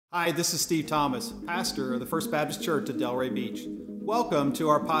Hi, this is Steve Thomas, pastor of the First Baptist Church at Delray Beach. Welcome to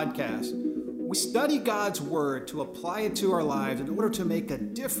our podcast. We study God's Word to apply it to our lives in order to make a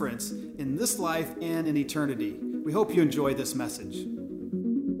difference in this life and in eternity. We hope you enjoy this message.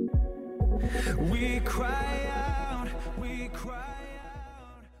 We cry out, we cry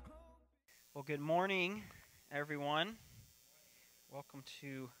out. Well, good morning, everyone. Welcome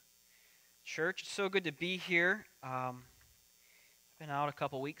to church. It's so good to be here. I've been out a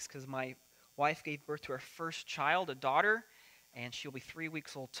couple weeks because my wife gave birth to her first child, a daughter, and she'll be 3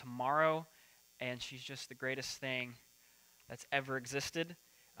 weeks old tomorrow, and she's just the greatest thing that's ever existed.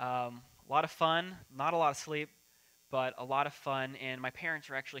 A lot of fun, not a lot of sleep, but a lot of fun, and my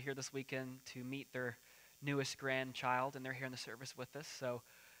parents are actually here this weekend to meet their newest grandchild, and they're here in the service with us, so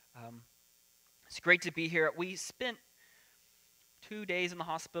it's great to be here. We spent 2 days in the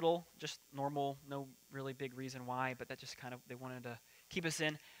hospital, just normal, no really big reason why, but that just kind of, they wanted to keep us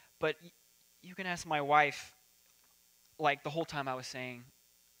in. But you can ask my wife, like the whole time I was saying,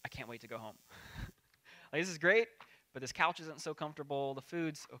 I can't wait to go home. Like, this is great, but this couch isn't so comfortable, the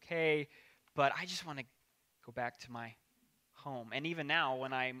food's okay, but I just want to go back to my home. And even now,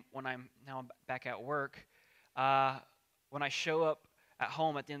 when I'm now back at work, when I show up at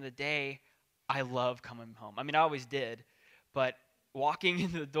home at the end of the day, I love coming home. I mean, I always did, but walking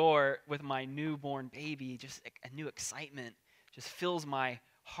in the door with my newborn baby, just a new excitement just fills my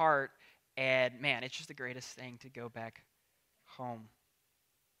heart, and man, it's just the greatest thing to go back home.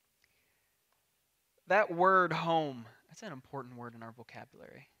 That word home, that's an important word in our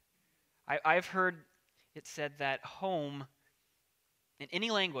vocabulary. I've heard it said that home, in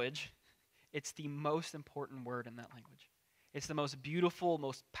any language, it's the most important word in that language. It's the most beautiful,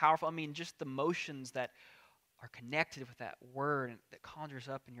 most powerful. I mean, just the emotions that are connected with that word and that conjures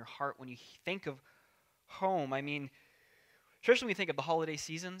up in your heart when you think of home. I mean, especially when you think of the holiday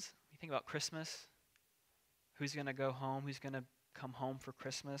seasons, you think about Christmas. Who's going to go home? Who's going to come home for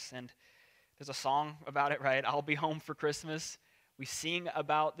Christmas? And there's a song about it, right? I'll be home for Christmas. We sing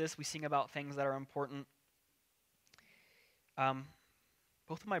about this. We sing about things that are important.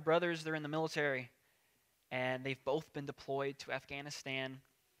 Both of my brothers, they're in the military, and they've both been deployed to Afghanistan.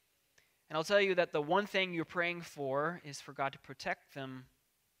 And I'll tell you that the one thing you're praying for is for God to protect them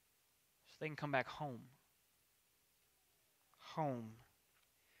so they can come back home. Home.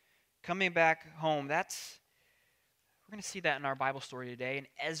 Coming back home, we're going to see that in our Bible story today in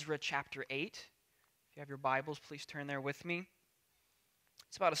Ezra chapter 8. If you have your Bibles, please turn there with me.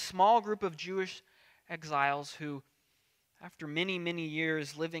 It's about a small group of Jewish exiles who, after many, many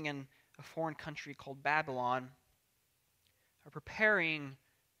years living in a foreign country called Babylon, are preparing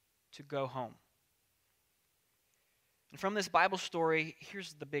to go home. And from this Bible story,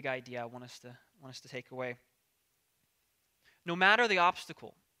 here's the big idea I want us to take away. No matter the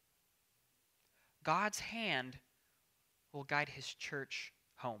obstacle, God's hand will guide his church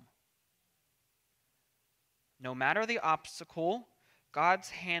home. No matter the obstacle,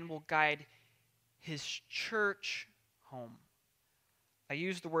 God's hand will guide his church home. I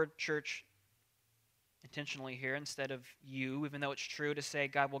use the word church intentionally here instead of you, even though it's true to say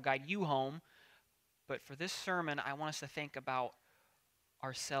God will guide you home. But for this sermon, I want us to think about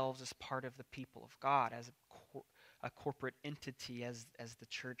ourselves as part of the people of God, as a corporate entity, as the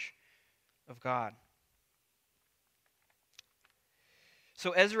church of God.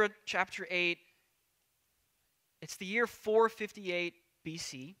 So Ezra chapter 8, it's the year 458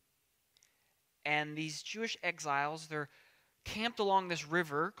 BC, and these Jewish exiles, they're camped along this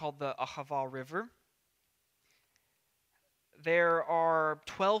river called the Ahava River. There are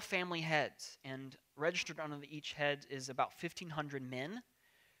 12 family heads, and registered under each head is about 1,500 men,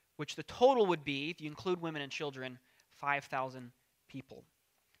 which the total would be, if you include women and children, 5,000 people.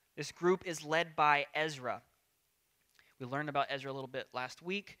 This group is led by Ezra. We learned about Ezra a little bit last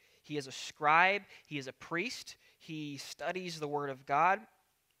week. He is a scribe. He is a priest. He studies the Word of God.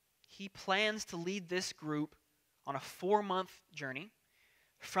 He plans to lead this group on a 4-month journey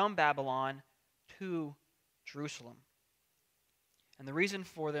from Babylon to Jerusalem. And the reason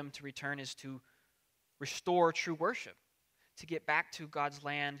for them to return is to restore true worship, to get back to God's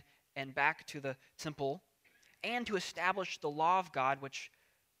land and back to the temple, and to establish the law of God, which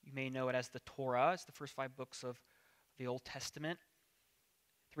you may know it as the Torah. It's the first 5 books of the Old Testament.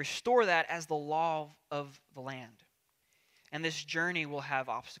 To restore that as the law of the land. And this journey will have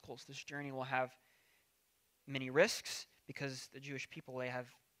obstacles. This journey will have many risks because the Jewish people, they have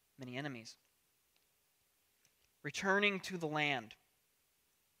many enemies. Returning to the land.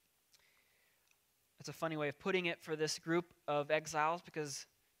 That's a funny way of putting it for this group of exiles because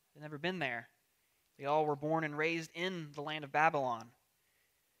they've never been there. They all were born and raised in the land of Babylon.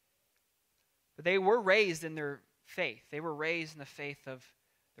 But they were raised in their faith. They were raised in the faith of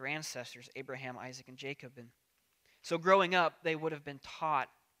their ancestors, Abraham, Isaac, and Jacob. And so growing up, they would have been taught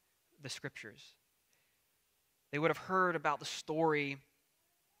the Scriptures. They would have heard about the story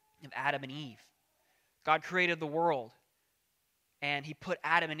of Adam and Eve. God created the world, and He put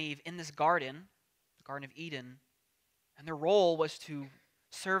Adam and Eve in this garden, the Garden of Eden, and their role was to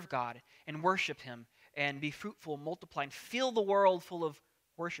serve God and worship Him and be fruitful, multiply, and fill the world full of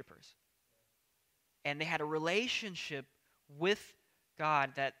worshipers. And they had a relationship with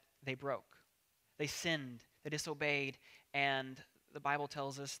God that they broke. They sinned, they disobeyed, and the Bible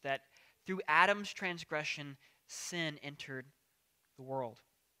tells us that through Adam's transgression, sin entered the world.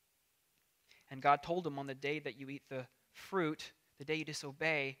 And God told him, on the day that you eat the fruit, the day you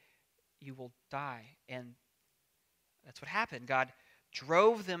disobey, you will die. And that's what happened. God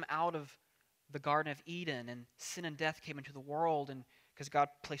drove them out of the Garden of Eden, and sin and death came into the world, and because God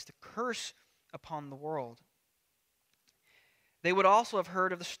placed a curse upon the world. They would also have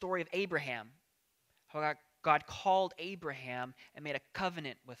heard of the story of Abraham, how God called Abraham and made a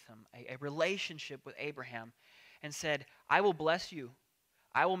covenant with him, a relationship with Abraham, and said, I will bless you.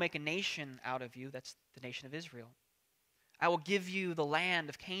 I will make a nation out of you. That's the nation of Israel. I will give you the land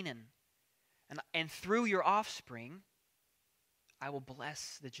of Canaan. And through your offspring, I will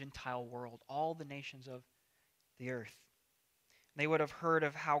bless the Gentile world, all the nations of the earth. They would have heard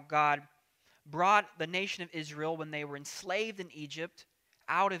of how God brought the nation of Israel when they were enslaved in Egypt,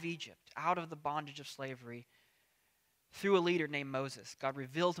 out of the bondage of slavery, through a leader named Moses. God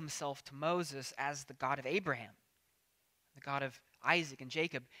revealed Himself to Moses as the God of Abraham, the God of Isaac and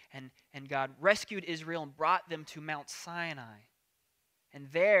Jacob, and God rescued Israel and brought them to Mount Sinai. And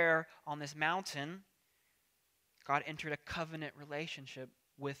there, on this mountain, God entered a covenant relationship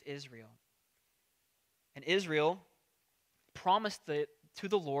with Israel. And Israel promised to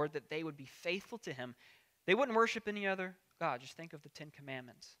the Lord that they would be faithful to Him. They wouldn't worship any other God. Just think of the 10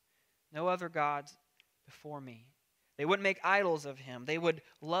 Commandments. No other gods before me. They wouldn't make idols of Him. They would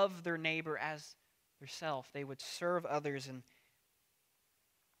love their neighbor as themselves. They would serve others, and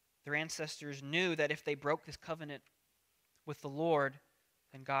their ancestors knew that if they broke this covenant with the Lord,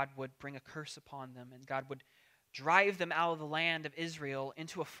 then God would bring a curse upon them, and God would drive them out of the land of Israel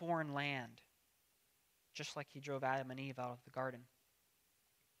into a foreign land, just like He drove Adam and Eve out of the garden.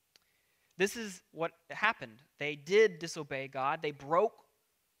 This is what happened. They did disobey God. They broke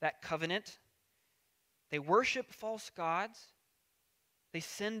that covenant. They worshiped false gods. They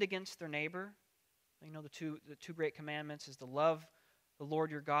sinned against their neighbor. You know, the two great commandments is to love the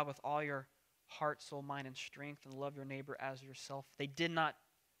Lord your God with all your heart, soul, mind, and strength, and love your neighbor as yourself. They did not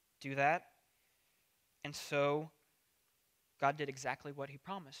do that. And so God did exactly what He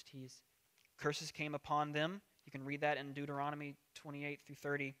promised. Curses came upon them. You can read that in Deuteronomy 28 through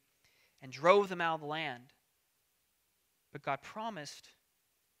 30. And drove them out of the land. But God promised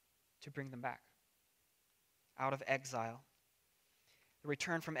to bring them back out of exile. The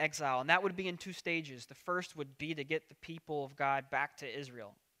return from exile. And that would be in 2 stages. The first would be to get the people of God back to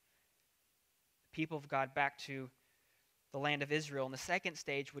Israel. The people of God back to the land of Israel. And the second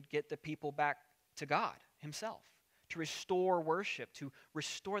stage would get the people back to God Himself. To restore worship. To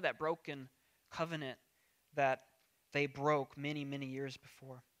restore that broken covenant that they broke many, many years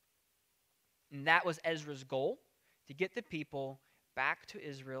before. And that was Ezra's goal, to get the people back to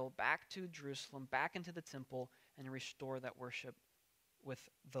Israel, back to Jerusalem, back into the temple, and restore that worship with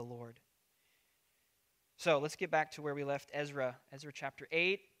the Lord. So let's get back to where we left Ezra. Ezra chapter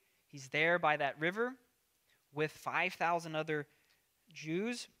 8. He's there by that river with 5,000 other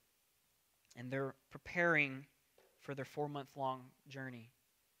Jews, and they're preparing for their 4-month-long journey.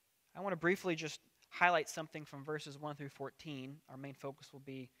 I want to briefly just highlight something from verses 1 through 14. Our main focus will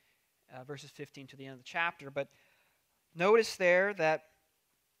be verses 15 to the end of the chapter. But notice there that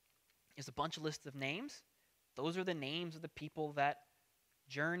is a bunch of lists of names. Those are the names of the people that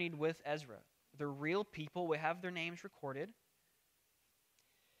journeyed with Ezra. They're real people. We have their names recorded.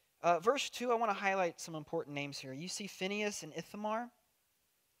 Verse 2, I want to highlight some important names here. You see Phinehas and Ithamar.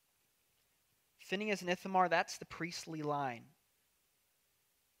 Phinehas and Ithamar, that's the priestly line.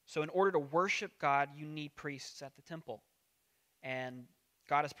 So in order to worship God, you need priests at the temple. And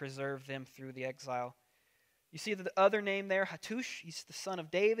God has preserved them through the exile. You see the other name there, Hattush. He's the son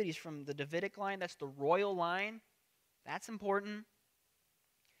of David. He's from the Davidic line. That's the royal line. That's important.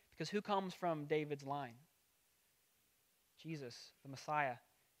 Because who comes from David's line? Jesus, the Messiah.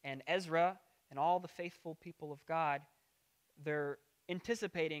 And Ezra and all the faithful people of God, they're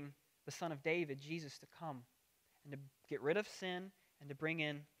anticipating the son of David, Jesus, to come and to get rid of sin and to bring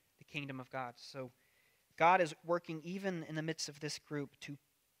in the kingdom of God. So God is working even in the midst of this group to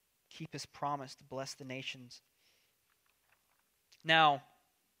keep his promise to bless the nations. Now,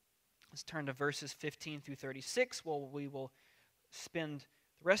 let's turn to verses 15 through 36. Well, we will spend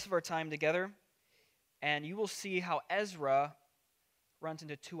the rest of our time together, and you will see how Ezra runs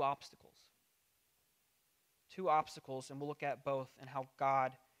into two obstacles. Two obstacles, and we'll look at both and how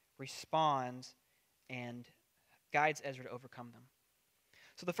God responds and guides Ezra to overcome them.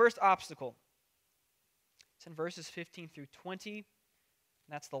 So the first obstacle, it's in verses 15 through 20, and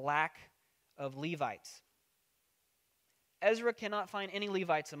that's the lack of Levites. Ezra cannot find any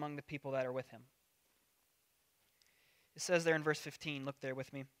Levites among the people that are with him. It says there in verse 15, look there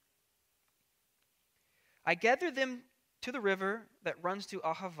with me. I gathered them to the river that runs to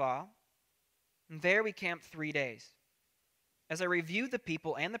Ahava, and there we camped 3 days. As I reviewed the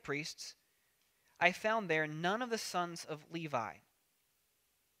people and the priests, I found there none of the sons of Levi.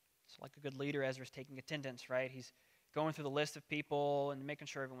 So like a good leader, Ezra's taking attendance, right? He's going through the list of people and making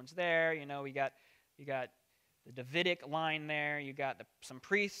sure everyone's there. You know, you got the Davidic line there. You got some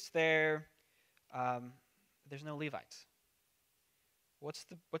priests there. There's no Levites. What's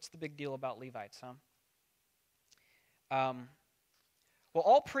the big deal about Levites, huh? Well,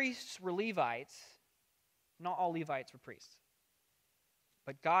 all priests were Levites. Not all Levites were priests.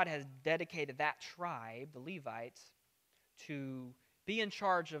 But God has dedicated that tribe, the Levites, to be in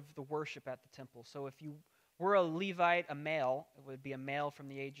charge of the worship at the temple. So if you were a Levite, a male, it would be a male from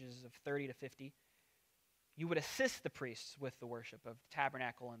the ages of 30 to 50, you would assist the priests with the worship of the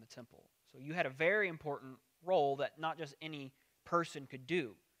tabernacle and the temple. So you had a very important role that not just any person could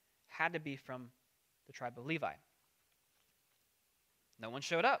do. Had to be from the tribe of Levi. No one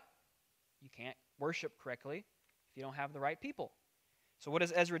showed up. You can't worship correctly if you don't have the right people. So what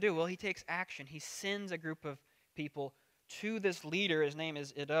does Ezra do? Well, he takes action. He sends a group of people to this leader. His name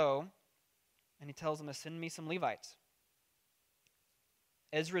is Iddo, and he tells them to send me some Levites.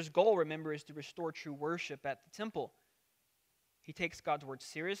 Ezra's goal, remember, is to restore true worship at the temple. He takes God's word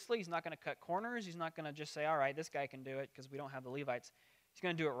seriously. He's not going to cut corners. He's not going to just say, all right, this guy can do it because we don't have the Levites. He's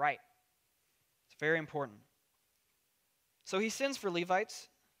going to do it right. It's very important. So he sends for Levites,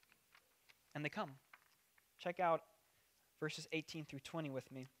 and they come. Check out verses 18 through 20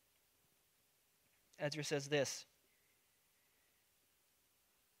 with me. Ezra says this,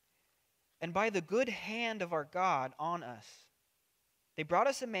 and by the good hand of our God on us, they brought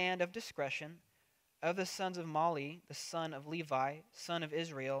us a man of discretion of the sons of Mali, the son of Levi, son of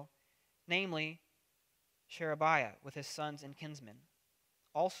Israel, namely Sherebiah, with his sons and kinsmen.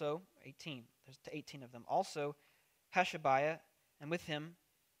 Also, 18, there's 18 of them. Also, Hashabiah, and with him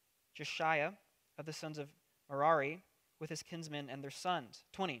Jeshiah of the sons of Merari, with his kinsmen and their sons,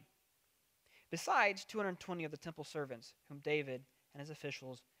 20. Besides 220 of the temple servants, whom David and his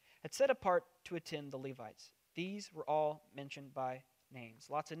officials had set apart to attend the Levites. These were all mentioned by names.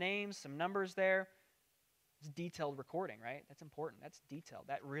 Lots of names, some numbers there. It's detailed recording, right? That's important. That's detailed.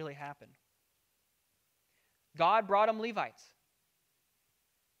 That really happened. God brought them Levites.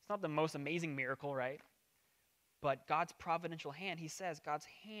 It's not the most amazing miracle, right? But God's providential hand, he says, God's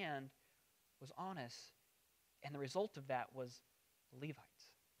hand was on us, and the result of that was Levites.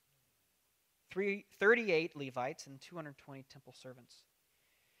 38 Levites and 220 temple servants.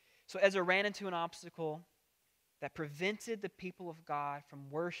 So Ezra ran into an obstacle that prevented the people of God from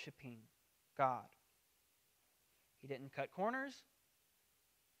worshiping God. He didn't cut corners.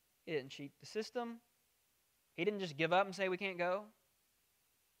 He didn't cheat the system. He didn't just give up and say we can't go.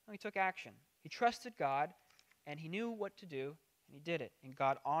 No, he took action. He trusted God, and he knew what to do, and he did it. And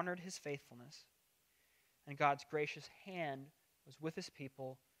God honored his faithfulness. And God's gracious hand was with his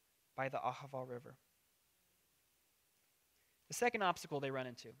people by the Ahava River. The second obstacle they run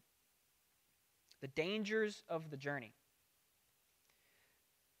into, the dangers of the journey.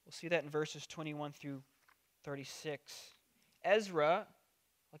 We'll see that in verses 21 through 36. Ezra,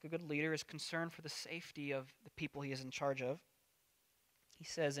 like a good leader, is concerned for the safety of the people he is in charge of. He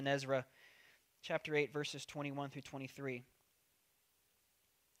says in Ezra chapter 8, verses 21 through 23,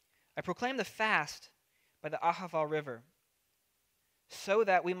 I proclaim the fast by the Ahava River, so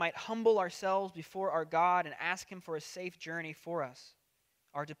that we might humble ourselves before our God and ask him for a safe journey for us,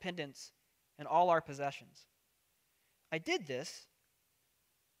 our dependents, and all our possessions. I did this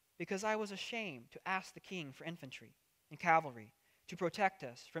because I was ashamed to ask the king for infantry and cavalry to protect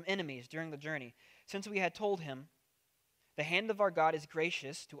us from enemies during the journey, since we had told him, the hand of our God is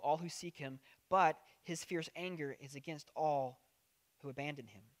gracious to all who seek him, but his fierce anger is against all who abandon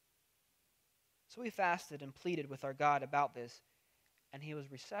him. So we fasted and pleaded with our God about this, and he was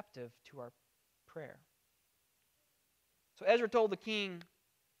receptive to our prayer. So Ezra told the king,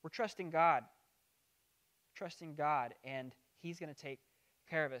 we're trusting God. Trusting God, and he's going to take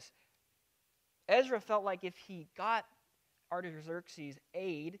care of us. Ezra felt like if he got Artaxerxes'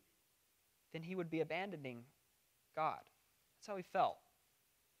 aid, then he would be abandoning God. That's how he felt.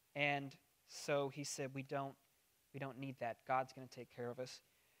 And so he said, we don't need that. God's going to take care of us.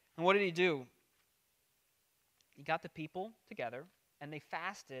 And what did he do? He got the people together, and they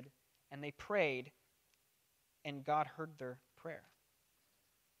fasted, and they prayed, and God heard their prayer.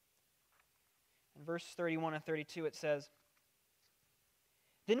 In verse 31 and 32 it says,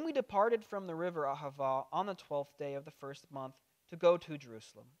 "Then we departed from the river Ahava on the 12th day of the first month to go to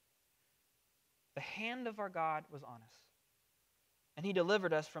Jerusalem. The hand of our God was on us, and he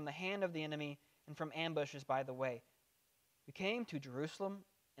delivered us from the hand of the enemy and from ambushes by the way. We came to Jerusalem,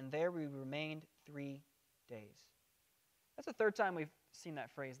 and there we remained 3 days." That's the third time we've seen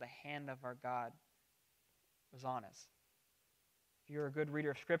that phrase, the hand of our God was on us. If you're a good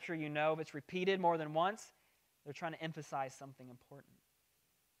reader of Scripture, you know if it's repeated more than once, they're trying to emphasize something important.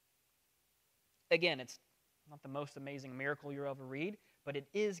 Again, it's not the most amazing miracle you'll ever read, but it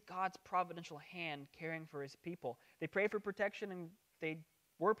is God's providential hand caring for his people. They prayed for protection, and they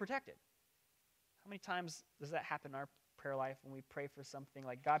were protected. How many times does that happen in our prayer life when we pray for something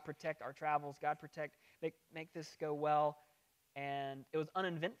like, God protect our travels, God protect, make this go well, and it was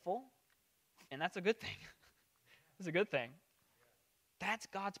uneventful, and that's a good thing. It's a good thing. That's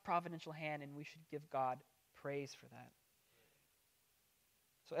God's providential hand, and we should give God praise for that.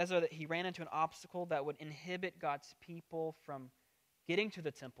 So Ezra, he ran into an obstacle that would inhibit God's people from getting to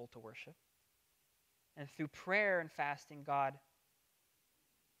the temple to worship. And through prayer and fasting, God,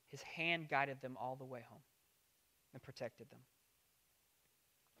 his hand guided them all the way home and protected them.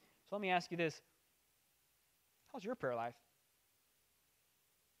 So let me ask you this. How's your prayer life?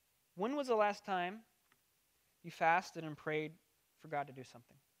 When was the last time you fasted and prayed for God to do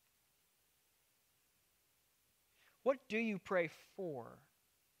something? What do you pray for?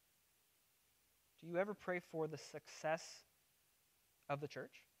 Do you ever pray for the success of the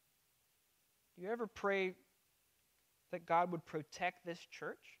church? Do you ever pray that God would protect this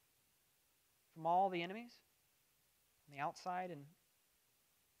church from all the enemies, from the outside and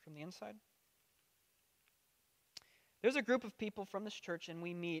from the inside? There's a group of people from this church, and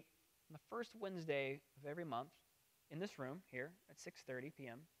we meet on the first Wednesday of every month in this room here at 6:30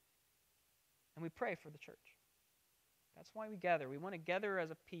 p.m., and we pray for the church. That's why we gather. We want to gather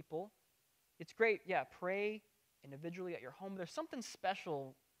as a people. It's great, pray individually at your home. There's something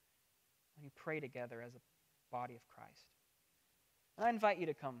special when you pray together as a body of Christ. And I invite you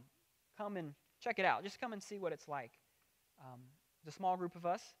to come and check it out. Just come and see what it's like. It's a small group of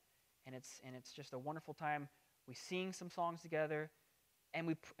us, and it's just a wonderful time. We sing some songs together, and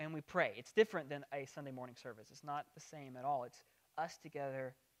we pray. It's different than a Sunday morning service. It's not the same at all. It's us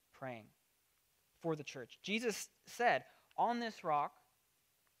together praying for the church. Jesus said, "On this rock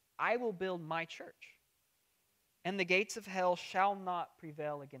I will build my church, and the gates of hell shall not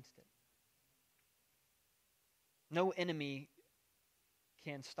prevail against it." No enemy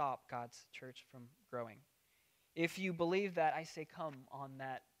can stop God's church from growing. If you believe that, I say come on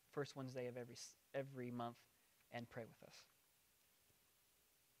that first Wednesday of every month and pray with us.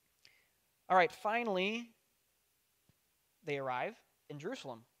 All right, finally, they arrive in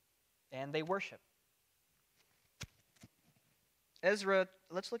Jerusalem, and they worship. Ezra,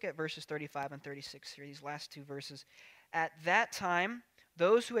 let's look at verses 35 and 36 here, these last two verses. "At that time,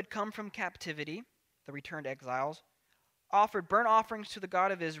 those who had come from captivity, the returned exiles, offered burnt offerings to the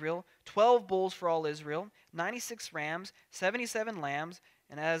God of Israel, 12 bulls for all Israel, 96 rams, 77 lambs,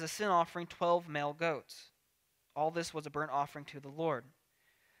 and as a sin offering, 12 male goats. All this was a burnt offering to the Lord.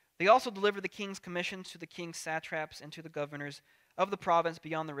 They also delivered the king's commissions to the king's satraps and to the governors of the province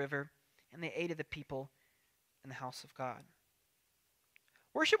beyond the river, and they aided the people in the house of God."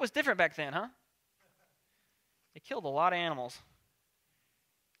 Worship was different back then, huh? They killed a lot of animals.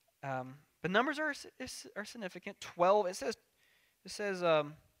 But numbers are significant. 12. It says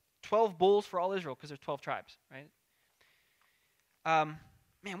 12 bulls for all Israel because there's 12 tribes, right?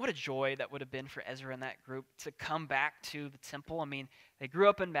 Man, what a joy that would have been for Ezra and that group to come back to the temple. I mean, they grew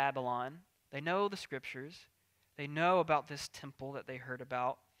up in Babylon. They know the scriptures. They know about this temple that they heard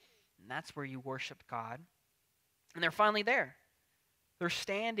about, and that's where you worship God. And they're finally there. They're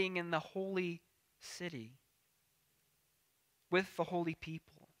standing in the holy city with the holy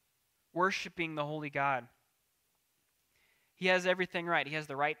people, worshiping the holy God. He has everything right. He has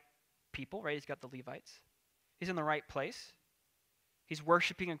the right people, right? He's got the Levites. He's in the right place. He's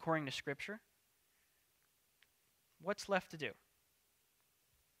worshiping according to Scripture. What's left to do?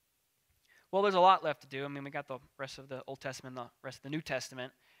 Well, there's a lot left to do. I mean, we got the rest of the Old Testament, the rest of the New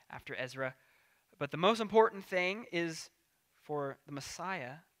Testament after Ezra. But the most important thing is for the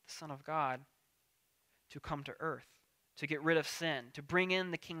Messiah, the Son of God, to come to earth, to get rid of sin, to bring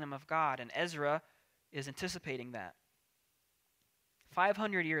in the kingdom of God. And Ezra is anticipating that.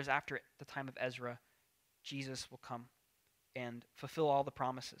 500 years after the time of Ezra, Jesus will come and fulfill all the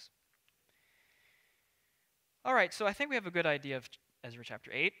promises. All right, so I think we have a good idea of Ezra chapter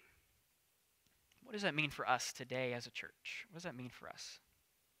 8. What does that mean for us today as a church? What does that mean for us?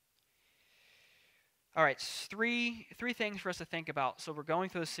 All right, three things for us to think about. So we're going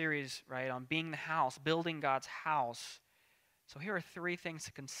through a series, right, on being the house, building God's house. So here are 3 things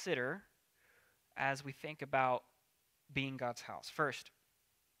to consider as we think about being God's house. First,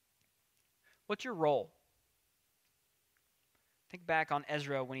 what's your role? Think back on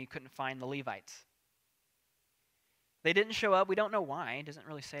Ezra when he couldn't find the Levites. They didn't show up. We don't know why. It doesn't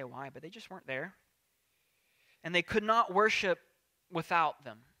really say why, but they just weren't there. And they could not worship without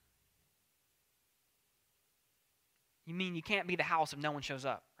them. You mean you can't be the house if no one shows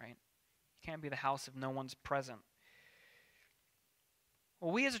up, right? You can't be the house if no one's present.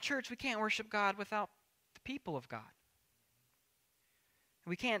 Well, we as a church, we can't worship God without the people of God.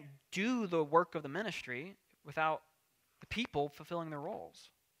 We can't do the work of the ministry without the people fulfilling their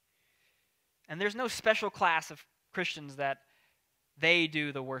roles. And there's no special class of Christians that they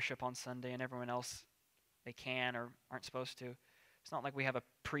do the worship on Sunday and everyone else, they can or aren't supposed to. It's not like we have a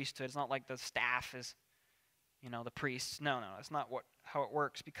priesthood. It's not like the staff is, the priests. No, that's not how it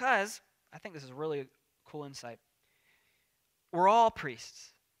works. Because, I think this is a really cool insight, we're all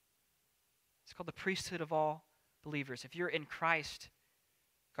priests. It's called the priesthood of all believers. If you're in Christ,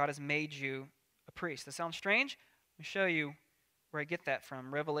 God has made you a priest. That sounds strange? Let me show you where I get that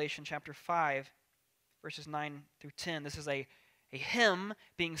from. Revelation chapter 5, verses 9 through 10. This is a hymn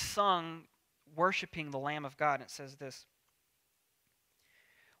being sung worshiping the Lamb of God. And it says this: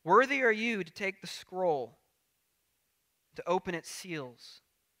 "Worthy are you to take the scroll, to open its seals.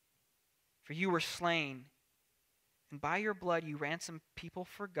 For you were slain, and by your blood you ransomed people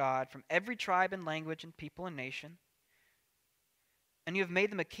for God from every tribe and language and people and nation. And you have made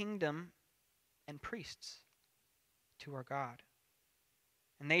them a kingdom and priests to our God.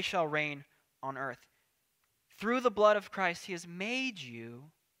 And they shall reign on earth. Through the blood of Christ, he has made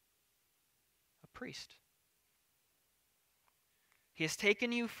you a priest. He has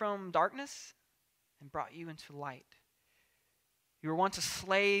taken you from darkness and brought you into light. You were once a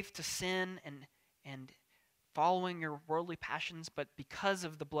slave to sin and following your worldly passions, but because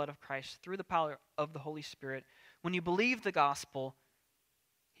of the blood of Christ, through the power of the Holy Spirit, when you believed the gospel,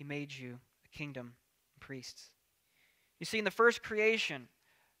 he made you a kingdom and priests." You see, in the first creation,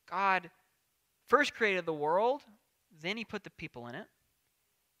 God first created the world, then he put the people in it.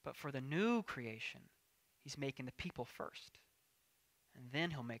 But for the new creation, he's making the people first, and then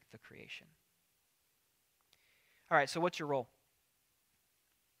he'll make the creation. All right, so what's your role?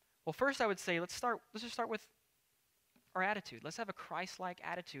 Well, first I would say let's just start with our attitude. Let's have a Christ-like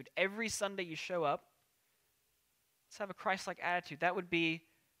attitude. Every Sunday you show up, let's have a Christ-like attitude. That would be,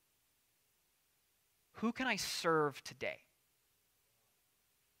 who can I serve today?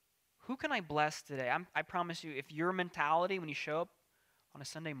 Who can I bless today? I promise you, if your mentality when you show up on a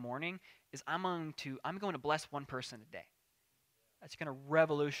Sunday morning is I'm going to bless one person today, that's going to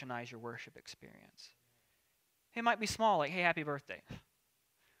revolutionize your worship experience. It might be small, like, hey, happy birthday.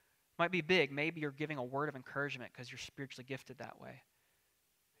 Might be big. Maybe you're giving a word of encouragement because you're spiritually gifted that way.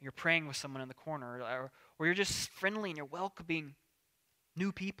 You're praying with someone in the corner, or you're just friendly and you're welcoming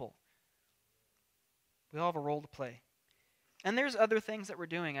new people. We all have a role to play. And there's other things that we're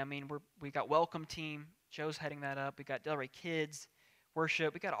doing. I mean, we got Welcome Team. Joe's heading that up. We got Delray Kids,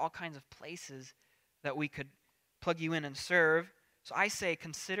 worship. We got all kinds of places that we could plug you in and serve. So I say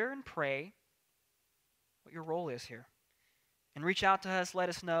consider and pray what your role is here. And reach out to us, let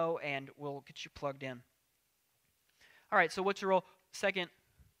us know, and we'll get you plugged in. All right, so what's your role? Second,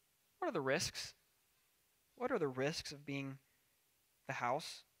 what are the risks? What are the risks of being the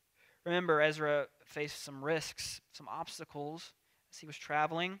house? Remember, Ezra faced some risks, some obstacles as he was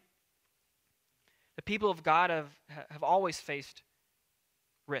traveling. The people of God have always faced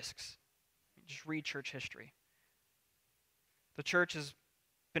risks. Just read church history. The church has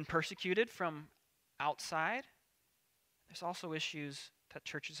been persecuted from outside. There's also issues that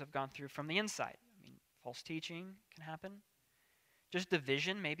churches have gone through from the inside. I mean, false teaching can happen. Just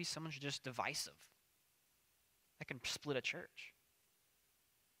division. Maybe someone's just divisive. That can split a church.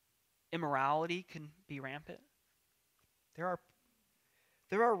 Immorality can be rampant. There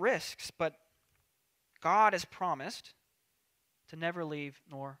are risks, but God has promised to never leave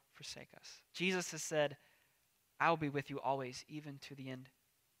nor forsake us. Jesus has said, I will be with you always, even to the end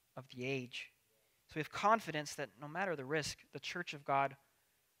of the age. So we have confidence that no matter the risk, the church of God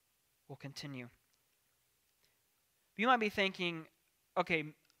will continue. You might be thinking, okay,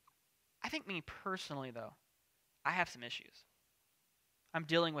 I think me personally, though, I have some issues. I'm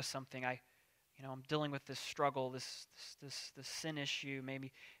dealing with something. I'm dealing with this struggle, this sin issue.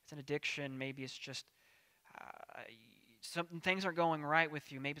 Maybe it's an addiction. Maybe it's just some things aren't going right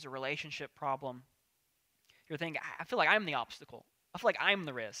with you. Maybe it's a relationship problem. You're thinking, I feel like I'm the obstacle. I feel like I'm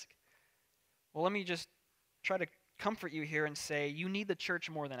the risk. Well, let me just try to comfort you here and say you need the church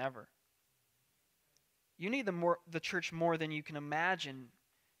more than ever. You need the church more than you can imagine,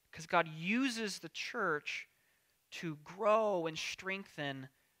 because God uses the church to grow and strengthen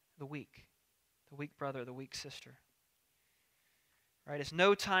the weak brother, the weak sister. Right? It's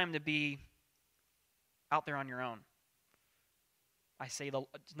no time to be out there on your own. I say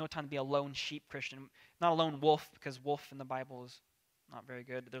it's no time to be a lone sheep Christian, not a lone wolf, because wolf in the Bible is not very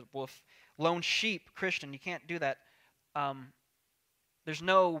good. There's wolf, lone sheep Christian. You can't do that. There's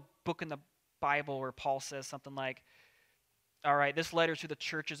no book in the Bible where Paul says something like, all right, this letter to the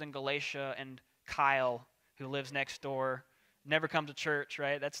churches in Galatia, and Kyle, who lives next door, never come to church,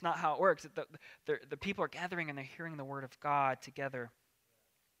 right? That's not how it works. The people are gathering and they're hearing the word of God together.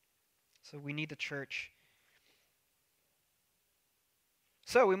 So we need the church.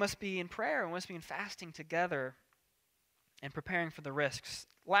 So we must be in prayer, we must be in fasting together and preparing for the risks.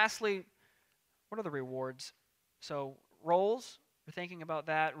 Lastly, what are the rewards? So roles, we're thinking about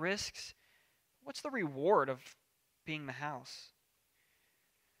that. Risks, what's the reward of being the house?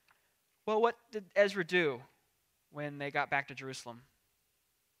 Well, what did Ezra do when they got back to Jerusalem?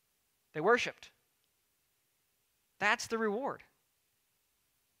 They worshiped. That's the reward.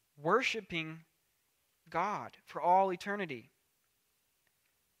 Worshiping God for all eternity.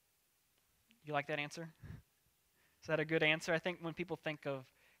 You like that answer? Is that a good answer? I think when people think of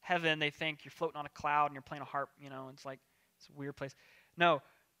heaven, they think you're floating on a cloud and you're playing a harp, it's like it's a weird place. No,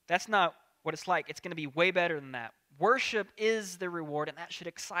 that's not what it's like. It's going to be way better than that. Worship is the reward, and that should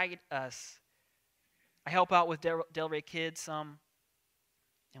excite us. I help out with Delray Kids some,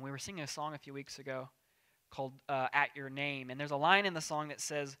 and we were singing a song a few weeks ago called At Your Name, and there's a line in the song that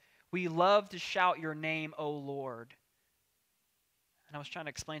says, "We love to shout your name, O Lord." And I was trying to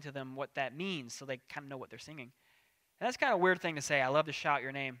explain to them what that means so they kind of know what they're singing. And that's kind of a weird thing to say, I love to shout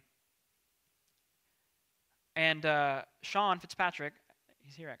your name. And Sean Fitzpatrick,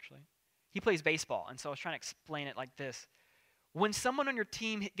 he's here actually, he plays baseball, and so I was trying to explain it like this. When someone on your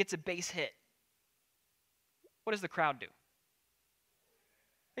team gets a base hit, what does the crowd do?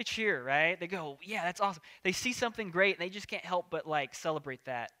 They cheer, right? They go, yeah, that's awesome. They see something great, and they just can't help but celebrate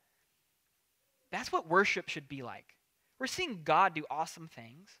that. That's what worship should be like. We're seeing God do awesome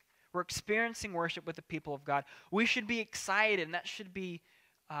things. We're experiencing worship with the people of God. We should be excited, and that should be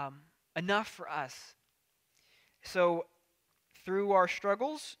enough for us. So through our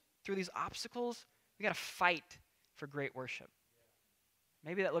struggles, through these obstacles, we got to fight for great worship.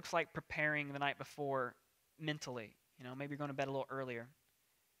 Maybe that looks like preparing the night before mentally. Maybe you're going to bed a little earlier.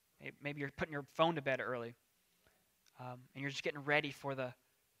 Maybe you're putting your phone to bed early, and you're just getting ready for the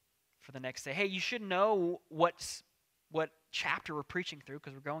next day. Hey, you should know what chapter we're preaching through,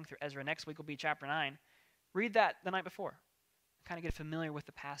 because we're going through Ezra. Next week will be chapter 9. Read that the night before. Kind of get familiar with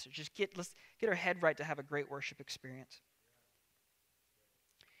the passage. Let's get our head right to have a great worship experience.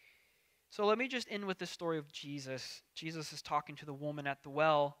 So let me just end with the story of Jesus. Jesus is talking to the woman at the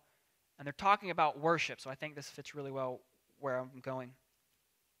well, and they're talking about worship. So I think this fits really well where I'm going.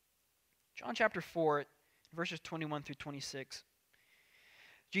 John chapter 4, verses 21 through 26.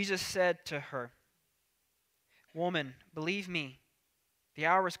 Jesus said to her, "Woman, believe me, the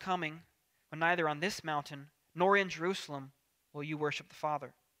hour is coming when neither on this mountain nor in Jerusalem will you worship the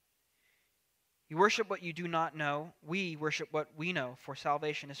Father. You worship what you do not know. We worship what we know, for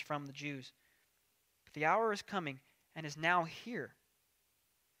salvation is from the Jews. But the hour is coming and is now here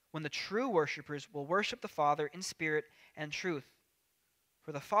when the true worshipers will worship the Father in spirit and truth.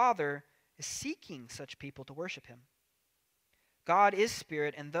 For the Father is seeking such people to worship him. God is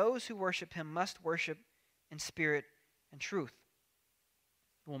spirit, and those who worship him must worship in spirit and truth."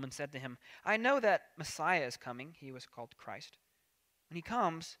 The woman said to him, "I know that Messiah is coming." He was called Christ. "When he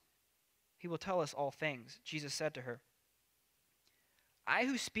comes, he will tell us all things." Jesus said to her, "I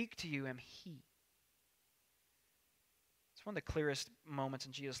who speak to you am he." It's one of the clearest moments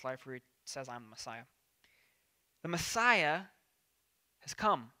in Jesus' life where he says, "I'm the Messiah." The Messiah has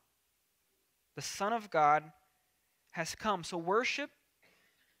come. The Son of God has come. So worship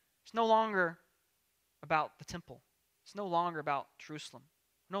is no longer about the temple. It's no longer about Jerusalem.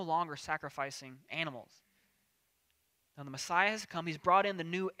 We're no longer sacrificing animals. Now the Messiah has come. He's brought in the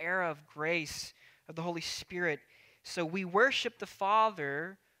new era of grace, of the Holy Spirit. So we worship the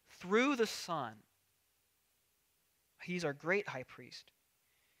Father through the Son. He's our great high priest.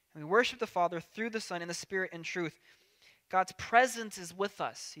 And we worship the Father through the Son in the Spirit and truth. God's presence is with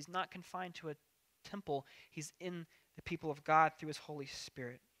us. He's not confined to a temple. He's in the people of God through his Holy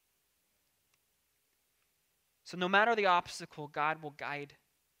Spirit. So no matter the obstacle, God will guide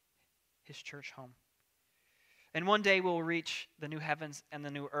his church home. And one day we'll reach the new heavens and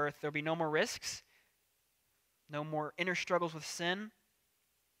the new earth. There'll be no more risks, no more inner struggles with sin.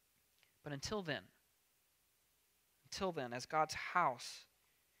 But until then, as God's house,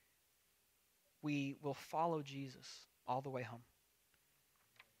 we will follow Jesus all the way home.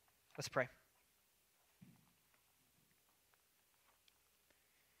 Let's pray.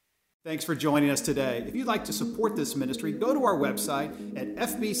 Thanks for joining us today. If you'd like to support this ministry, go to our website at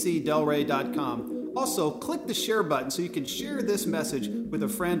fbcdelray.com. Also, click the share button so you can share this message with a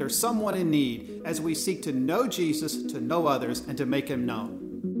friend or someone in need as we seek to know Jesus, to know others, and to make him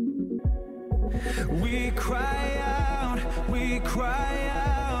known. We cry out, we cry out.